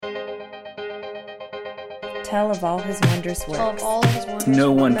Tell of all his wondrous works.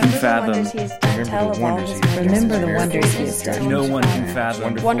 No one can fathom. Tell of all his wonders. Remember the wonders he has done. No one can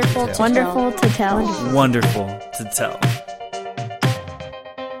fathom. Wonderful to tell. Wonderful to tell.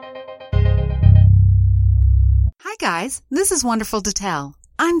 Hi guys, this is Wonderful to Tell.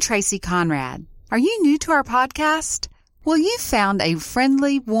 I'm Tracy Conrad. Are you new to our podcast? Well, you've found a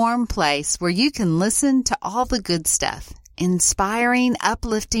friendly, warm place where you can listen to all the good stuff. Inspiring,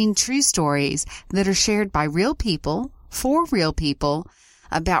 uplifting, true stories that are shared by real people, for real people,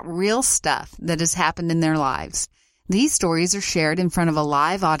 about real stuff that has happened in their lives. These stories are shared in front of a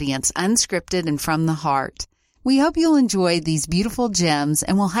live audience, unscripted and from the heart. We hope you'll enjoy these beautiful gems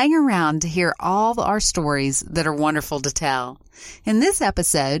and will hang around to hear all our stories that are wonderful to tell. In this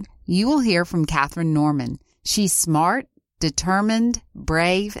episode, you will hear from Catherine Norman. She's smart, determined,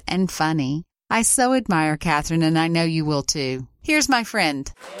 brave, and funny. I so admire Catherine, and I know you will too. Here's my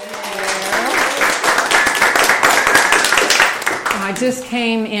friend. I just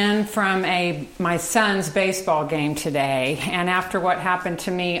came in from my son's baseball game today, and after what happened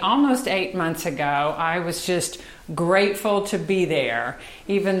to me almost 8 months ago, I was just grateful to be there,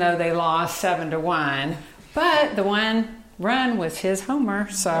 even though they lost 7-1. But the one run was his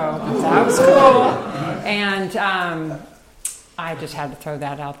homer, so that was cool. And I just had to throw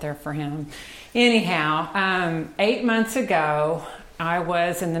that out there for him. Anyhow, 8 months ago, I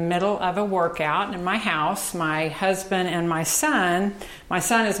was in the middle of a workout in my house. My husband and my son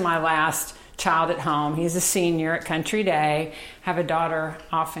is my last child at home. He's a senior at Country Day. Have a daughter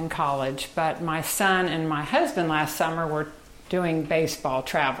off in college. But my son and my husband last summer were doing baseball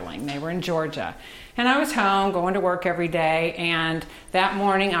traveling. They were in Georgia. And I was home going to work every day. And that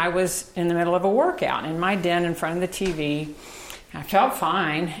morning I was in the middle of a workout in my den in front of the TV. I felt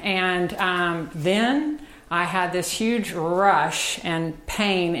fine. And then I had this huge rush and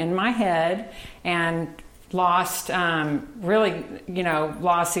pain in my head and lost the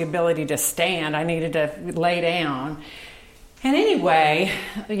ability to stand. I needed to lay down. And anyway,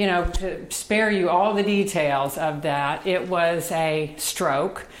 to spare you all the details of that, it was a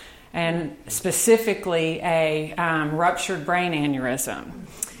stroke and specifically a ruptured brain aneurysm.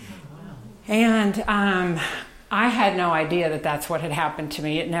 And I had no idea that that's what had happened to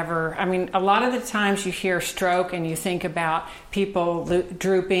me. A lot of the times you hear stroke and you think about people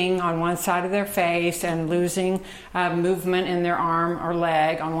drooping on one side of their face and losing movement in their arm or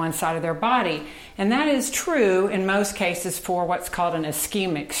leg on one side of their body. And that is true in most cases for what's called an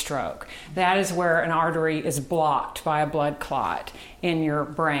ischemic stroke. That is where an artery is blocked by a blood clot in your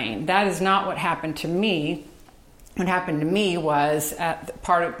brain. That is not what happened to me. What happened to me was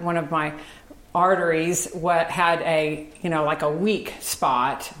one of my arteries had a weak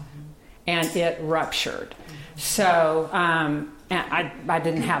spot, and it ruptured. So I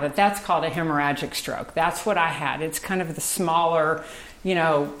didn't have it. That's called a hemorrhagic stroke. That's what I had. It's kind of the smaller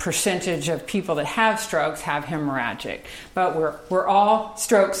percentage of people that have strokes have hemorrhagic, but we're all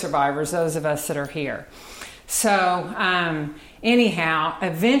stroke survivors, those of us that are here. So anyhow,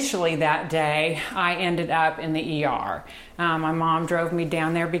 eventually that day I ended up in the ER. My mom drove me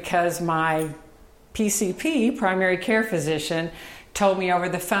down there because my PCP, primary care physician, told me over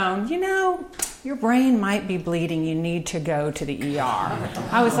the phone, your brain might be bleeding. You need to go to the ER.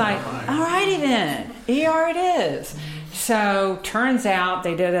 I was like, all righty then, ER it is. So turns out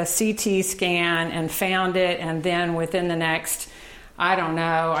they did a CT scan and found it, and then within the next, I don't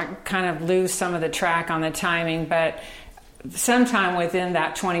know, I kind of lose some of the track on the timing, but sometime within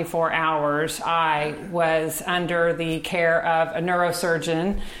that 24 hours, I was under the care of a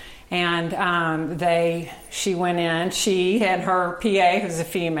neurosurgeon, and she went in, she and her PA, who's a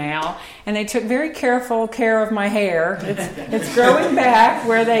female, and they took very careful care of my hair. It's growing back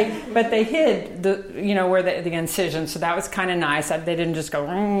but they hid where the incision, so that was kind of nice. They didn't just go,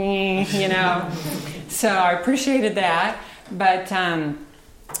 So I appreciated that, but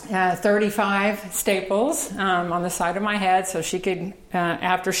 35 staples on the side of my head so she could,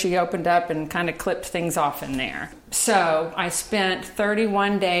 after she opened up and kind of clipped things off in there. So I spent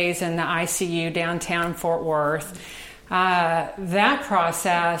 31 days in the ICU downtown Fort Worth. That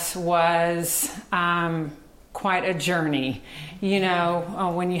process was quite a journey.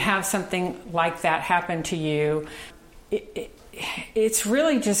 When you have something like that happen to you, it's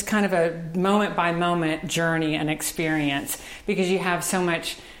really just kind of a moment-by-moment journey and experience because you have so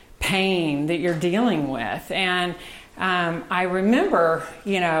much pain that you're dealing with. And I remember,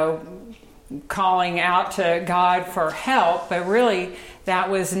 calling out to God for help, but really that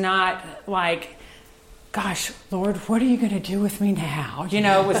was not like gosh, Lord, what are you going to do with me now? You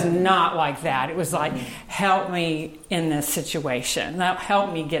know, it was not like that. It was like, help me in this situation.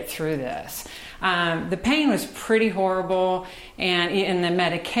 Help me get through this. The pain was pretty horrible, and in the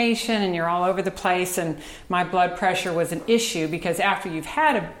medication, and you're all over the place, and my blood pressure was an issue because after you've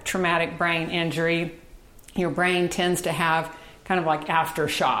had a traumatic brain injury, your brain tends to have kind of like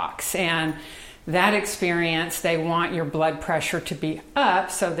aftershocks, and that experience, they want your blood pressure to be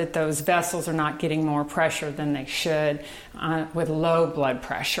up so that those vessels are not getting more pressure than they should with low blood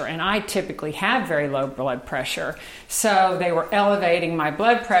pressure. And I typically have very low blood pressure. So they were elevating my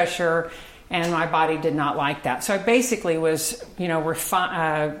blood pressure, and my body did not like that. So I basically was,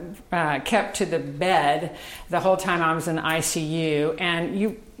 kept to the bed the whole time I was in the ICU. And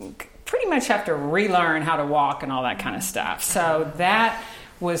you pretty much have to relearn how to walk and all that kind of stuff. So that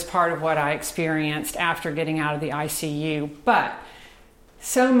was part of what I experienced after getting out of the ICU. But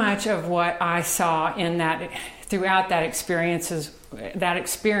so much of what I saw in that, throughout that experience,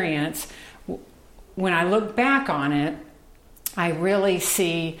 when I look back on it, I really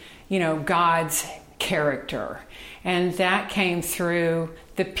see, God's character. And that came through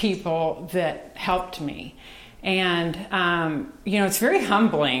the people that helped me. And it's very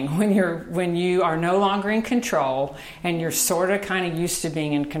humbling when you are no longer in control, and you're sort of kind of used to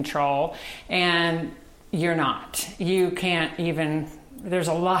being in control, and you're not. You can't even. There's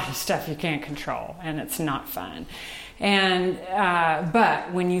a lot of stuff you can't control, and it's not fun. And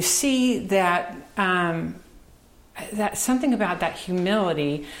but when you see that that something about that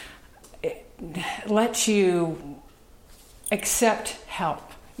humility, it lets you accept help.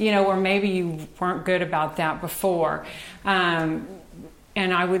 Or maybe you weren't good about that before. And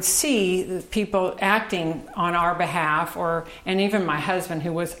I would see people acting on our behalf, and even my husband,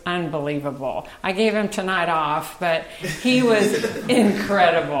 who was unbelievable. I gave him tonight off, but he was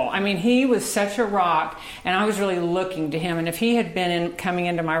incredible. I mean, he was such a rock, and I was really looking to him. And if he had been coming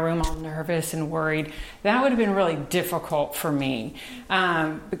into my room all nervous and worried, that would have been really difficult for me.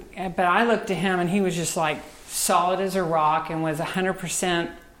 But I looked to him, and he was just like solid as a rock and was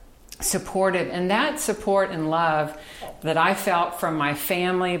 100% supportive. And that support and love that I felt from my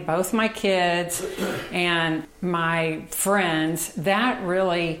family, both my kids and my friends, that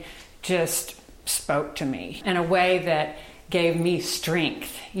really just spoke to me in a way that gave me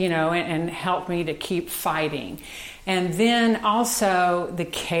strength, and helped me to keep fighting. And then also the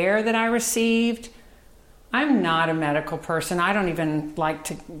care that I received. I'm not a medical person. I don't even like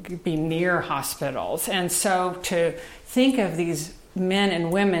to be near hospitals. And so to think of these men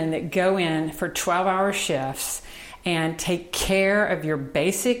and women that go in for 12-hour shifts and take care of your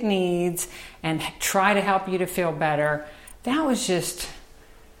basic needs and try to help you to feel better, that was just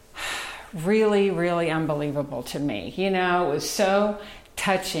really, really unbelievable to me. It was so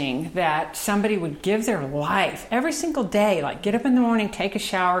touching that somebody would give their life every single day, like get up in the morning, take a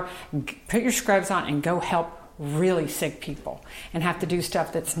shower, put your scrubs on, and go help really sick people and have to do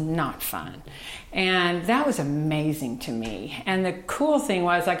stuff that's not fun. And that was amazing to me. And the cool thing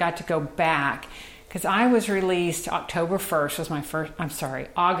was I got to go back because I was released August 1st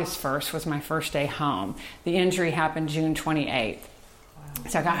was my first day home. The injury happened June 28th.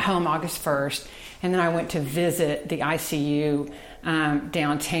 So I got home August 1st, and then I went to visit the ICU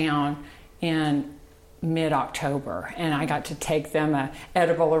downtown in mid-October, and I got to take them a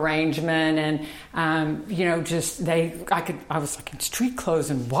edible arrangement, and I was like in street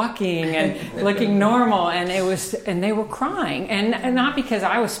clothes and walking and looking normal, and they were crying, and not because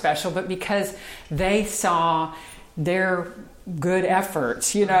I was special, but because they saw their good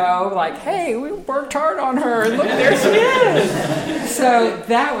efforts, like, hey, we worked hard on her, look, there she is. So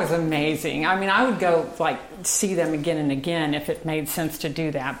that was amazing. I mean, I would go see them again and again if it made sense to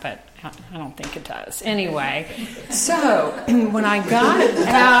do that, but I don't think it does. Anyway, so when I got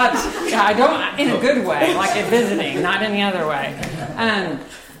out, I don't, in a good way, like at visiting, not any other way.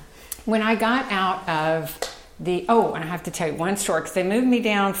 When I got out of and I have to tell you one story, because they moved me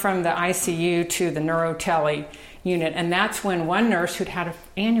down from the ICU to the neurotele unit, and that's when one nurse who'd had an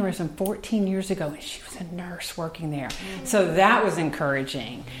aneurysm 14 years ago, and she was a nurse working there. So that was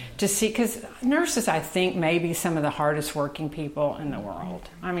encouraging to see, because nurses, I think, may be some of the hardest working people in the world.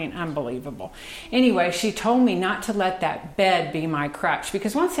 I mean, unbelievable. Anyway, she told me not to let that bed be my crutch,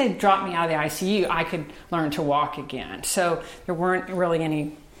 because once they dropped me out of the ICU, I could learn to walk again. So there weren't really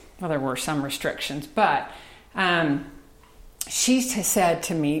there were some restrictions, but she said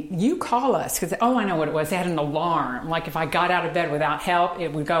to me, you call us, because, I know what it was. They had an alarm. Like if I got out of bed without help,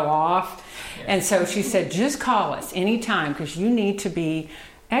 it would go off. Yeah. And so she said, just call us anytime, because you need to be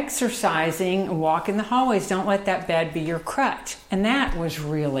exercising and walk in the hallways. Don't let that bed be your crutch. And that was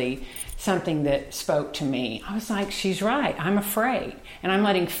really something that spoke to me. I was like, she's right. I'm afraid. And I'm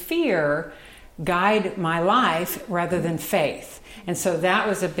letting fear guide my life rather than faith. And so that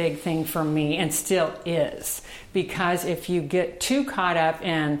was a big thing for me, and still is. Because if you get too caught up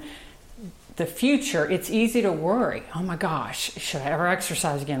in the future, it's easy to worry. Oh my gosh, should I ever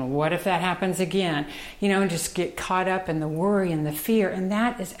exercise again? What if that happens again? And just get caught up in the worry and the fear, and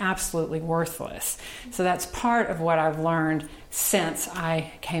that is absolutely worthless. So that's part of what I've learned since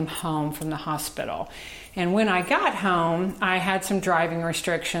I came home from the hospital. And when I got home, I had some driving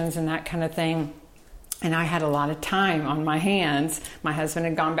restrictions and that kind of thing. And I had a lot of time on my hands. My husband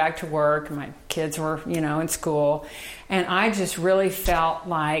had gone back to work. My kids were, in school. And I just really felt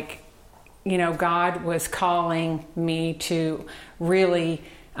like, God was calling me to really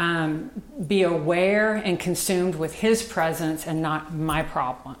be aware and consumed with His presence and not my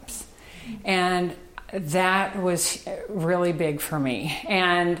problems. And that was really big for me.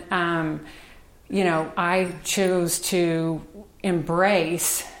 And, I chose to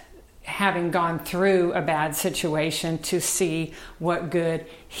embrace having gone through a bad situation to see what good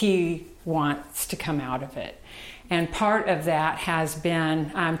He wants to come out of it. And part of that has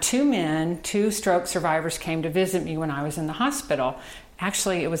been 2 stroke survivors came to visit me when I was in the hospital.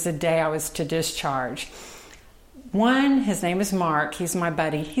 Actually, it was the day I was to discharge. One, his name is Mark. He's my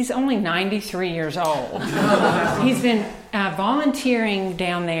buddy. He's only 93 years old. He's been volunteering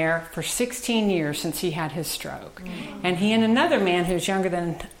down there for 16 years since he had his stroke. And he and another man who's younger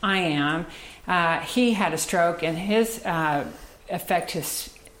than I am, he had a stroke, and his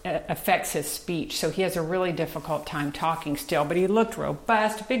affects his speech, so he has a really difficult time talking still, but he looked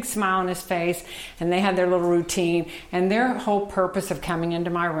robust, a big smile on his face, and they had their little routine, and their whole purpose of coming into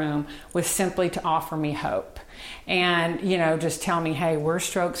my room was simply to offer me hope and just tell me, hey, we're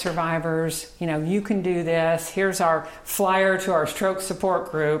stroke survivors, you can do this, here's our flyer to our stroke support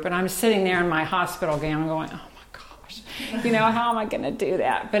group. And I'm sitting there in my hospital gown going, oh my gosh, how am I going to do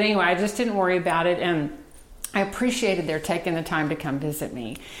that? But anyway, I just didn't worry about it, and I appreciated their taking the time to come visit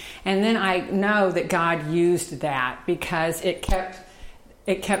me. And then I know that God used that because it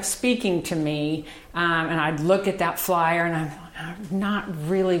kept speaking to me. And I'd look at that flyer, and I'm not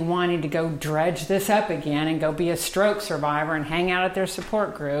really wanting to go dredge this up again and go be a stroke survivor and hang out at their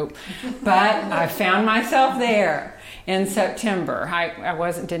support group. But I found myself there in September.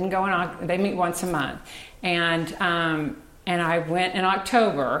 Didn't go in, they meet once a month. And I went in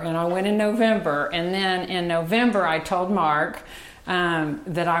October, and I went in November. And then in November, I told Mark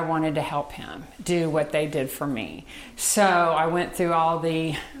that I wanted to help him do what they did for me. So I went through all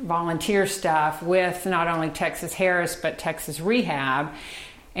the volunteer stuff with not only Texas Harris, but Texas Rehab,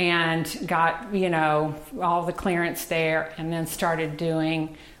 and got, all the clearance there, and then started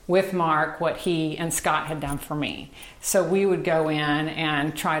doing with Mark what he and Scott had done for me. So we would go in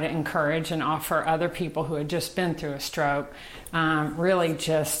and try to encourage and offer other people who had just been through a stroke really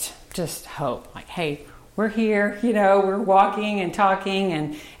just hope. Like, hey, we're here, we're walking and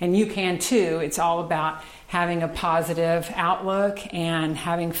talking, and you can too. It's all about having a positive outlook and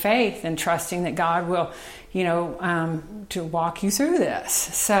having faith and trusting that God will, to walk you through this.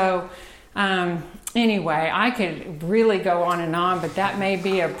 So anyway, I could really go on and on, but that may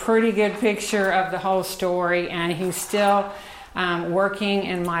be a pretty good picture of the whole story, and He's still working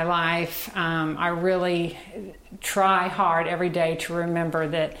in my life. I really try hard every day to remember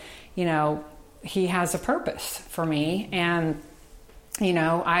that, He has a purpose for me, and,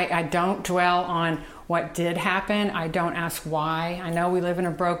 I don't dwell on what did happen. I don't ask why. I know we live in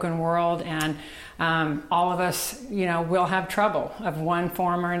a broken world, and all of us, will have trouble of one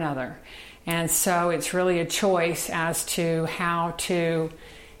form or another. And so it's really a choice as to how to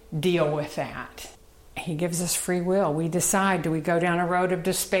deal with that. He gives us free will. We decide, do we go down a road of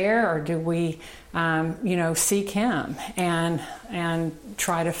despair, or do we, seek Him and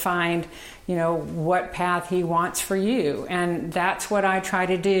try to find, what path He wants for you. And that's what I try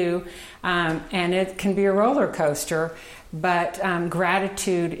to do. And it can be a roller coaster, but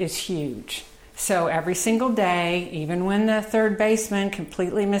gratitude is huge. So every single day, even when the third baseman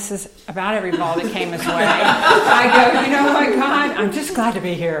completely misses about every ball that came his way, I go, you know what, God, I'm just glad to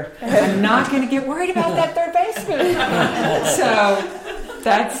be here. I'm not going to get worried about that third baseman. So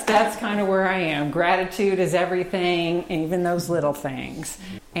that's kind of where I am. Gratitude is everything, even those little things.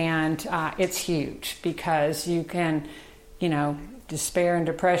 And it's huge because you can, despair and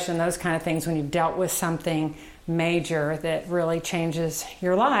depression, those kind of things, when you've dealt with something major that really changes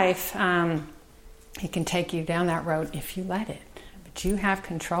your life, it can take you down that road if you let it. But you have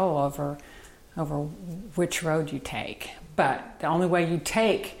control over which road you take. But the only way you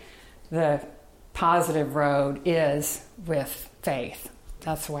take the positive road is with faith.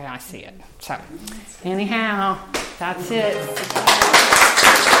 That's the way I see it. So, anyhow, that's it.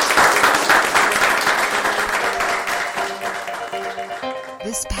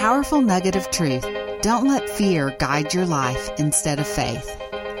 This powerful nugget of truth: don't let fear guide your life instead of faith.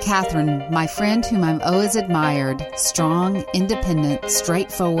 Catherine, my friend whom I've always admired, strong, independent,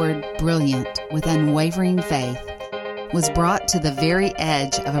 straightforward, brilliant, with unwavering faith, was brought to the very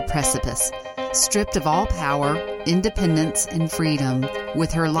edge of a precipice, stripped of all power, independence, and freedom,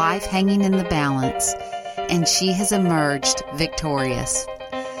 with her life hanging in the balance, and she has emerged victorious.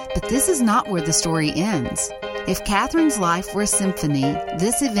 But this is not where the story ends. If Catherine's life were a symphony,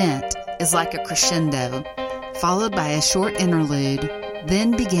 this event is like a crescendo, followed by a short interlude.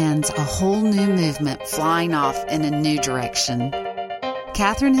 Then begins a whole new movement flying off in a new direction.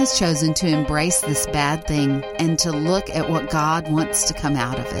 Catherine has chosen to embrace this bad thing and to look at what God wants to come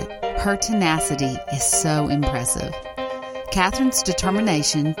out of it. Her tenacity is so impressive. Catherine's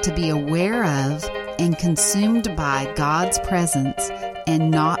determination to be aware of and consumed by God's presence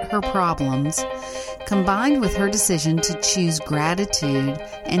and not her problems, combined with her decision to choose gratitude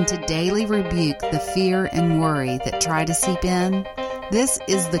and to daily rebuke the fear and worry that try to seep in, this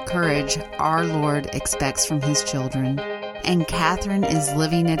is the courage our Lord expects from His children, and Catherine is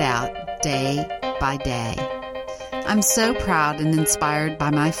living it out day by day. I'm so proud and inspired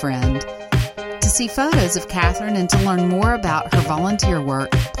by my friend. To see photos of Catherine and to learn more about her volunteer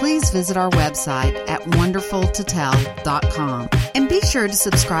work, please visit our website at wonderfultotell.com. And be sure to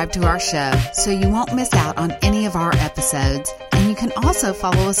subscribe to our show so you won't miss out on any of our episodes. And you can also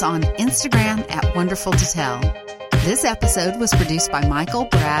follow us on Instagram at Wonderful to Tell. This episode was produced by Michael,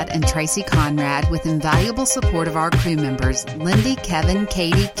 Brad, and Tracy Conrad with invaluable support of our crew members, Lindy, Kevin,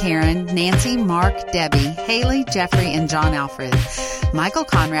 Katie, Karen, Nancy, Mark, Debbie, Haley, Jeffrey, and John Alfred. Michael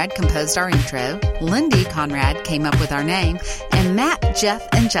Conrad composed our intro, Lindy Conrad came up with our name, and Matt, Jeff,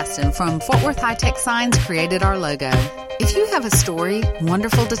 and Justin from Fort Worth High Tech Signs created our logo. If you have a story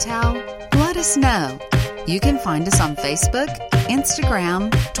wonderful to tell, let us know. You can find us on Facebook,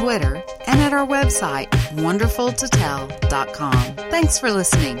 Instagram, Twitter, and at our website, wonderfultotell.com. Thanks for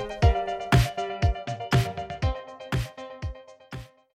listening.